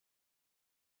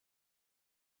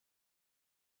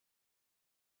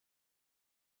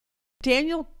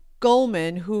Daniel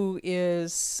Goleman, who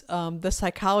is the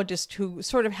psychologist who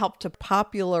sort of helped to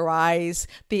popularize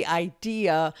the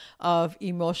idea of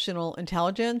emotional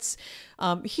intelligence,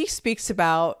 he speaks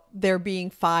about there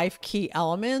being 5 key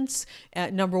elements.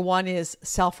 Number 1 is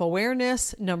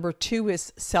self-awareness. Number 2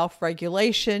 is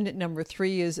self-regulation. Number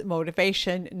 3 is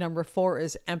motivation. Number 4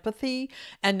 is empathy.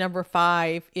 And number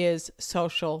 5 is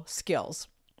social skills.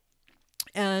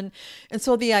 And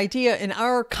so the idea in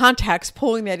our context,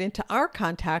 pulling that into our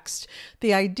context,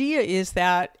 the idea is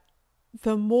that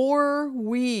the more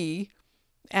we,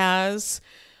 as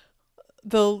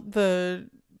the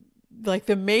like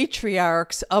the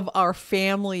matriarchs of our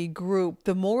family group,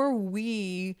 the more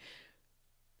we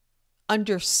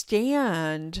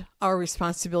understand our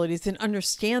responsibilities and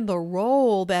understand the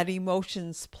role that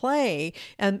emotions play,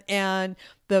 and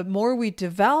the more we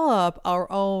develop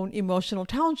our own emotional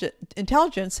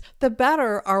intelligence, the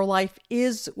better our life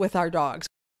is with our dogs.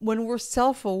 When we're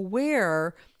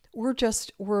self-aware,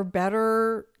 we're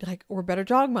better, like we're better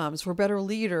dog moms, we're better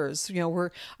leaders,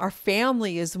 our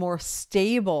family is more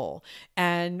stable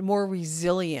and more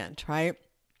resilient, right?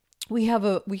 We have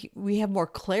more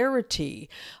clarity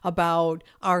about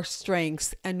our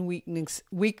strengths and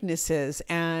weaknesses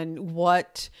and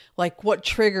what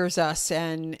triggers us,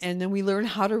 and then we learn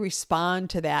how to respond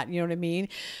to that, you know what I mean?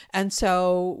 And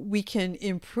so we can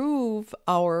improve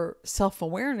our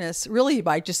self-awareness really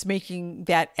by just making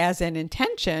that as an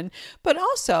intention, but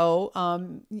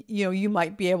also you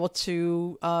might be able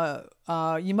to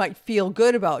you might feel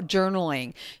good about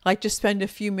journaling, like just spend a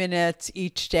few minutes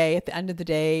each day at the end of the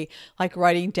day, like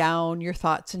writing down your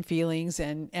thoughts and feelings,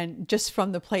 and just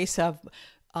from the place of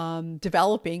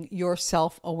developing your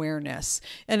self-awareness.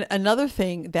 And another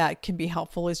thing that can be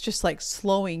helpful is just like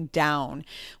slowing down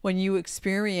when you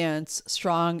experience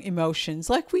strong emotions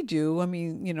like we do. I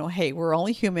mean, hey, we're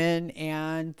only human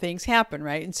and things happen,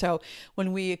 right? And so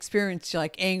when we experience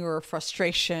like anger,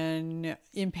 frustration,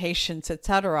 impatience,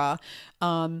 etc.,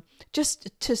 just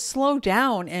to slow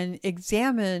down and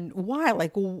examine why,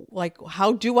 like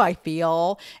how do I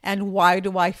feel and why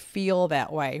do I feel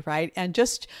that way, right? And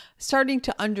just starting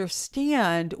to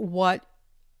understand what,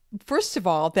 first of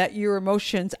all, that your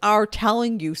emotions are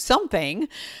telling you something,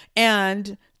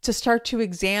 and to start to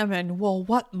examine, well,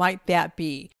 what might that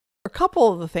be? A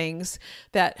couple of the things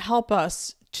that help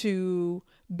us to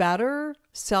better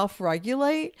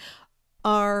self-regulate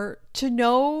are to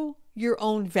know your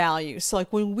own values. So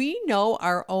like when we know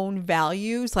our own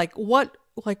values, like what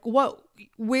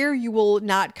where you will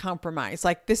not compromise,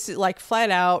 like this is like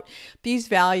flat out, these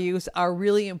values are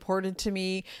really important to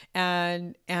me,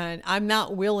 and I'm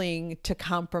not willing to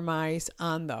compromise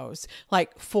on those.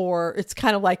 Like it's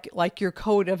kind of like your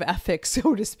code of ethics,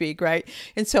 so to speak, right?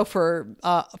 And so for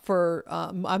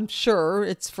I'm sure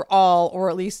it's for all,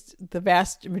 or at least the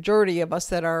vast majority of us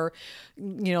that are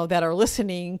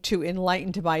listening to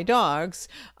Enlightened by Dogs,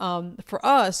 for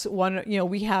us,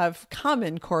 we have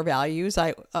common core values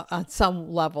on some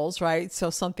levels, right? So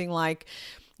something like,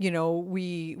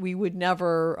 we would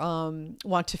never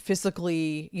want to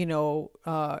physically,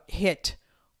 hit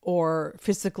or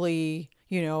physically,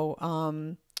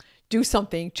 do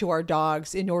something to our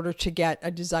dogs in order to get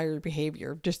a desired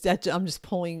behavior. I'm just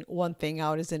pulling one thing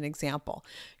out as an example.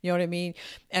 You know what I mean?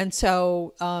 And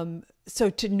so, so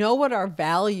to know what our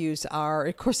values are,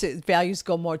 of course, values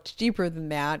go much deeper than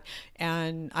that.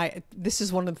 And this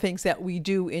is one of the things that we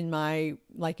do in my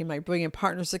Brilliant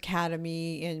Partners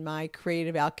Academy, in my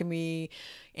Creative Alchemy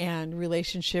and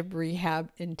Relationship Rehab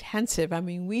Intensive. I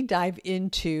mean, we dive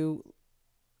into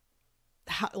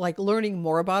learning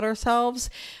more about ourselves,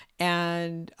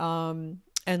 and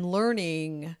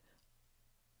learning,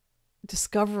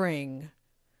 discovering,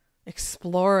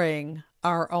 exploring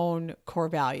our own core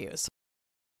values.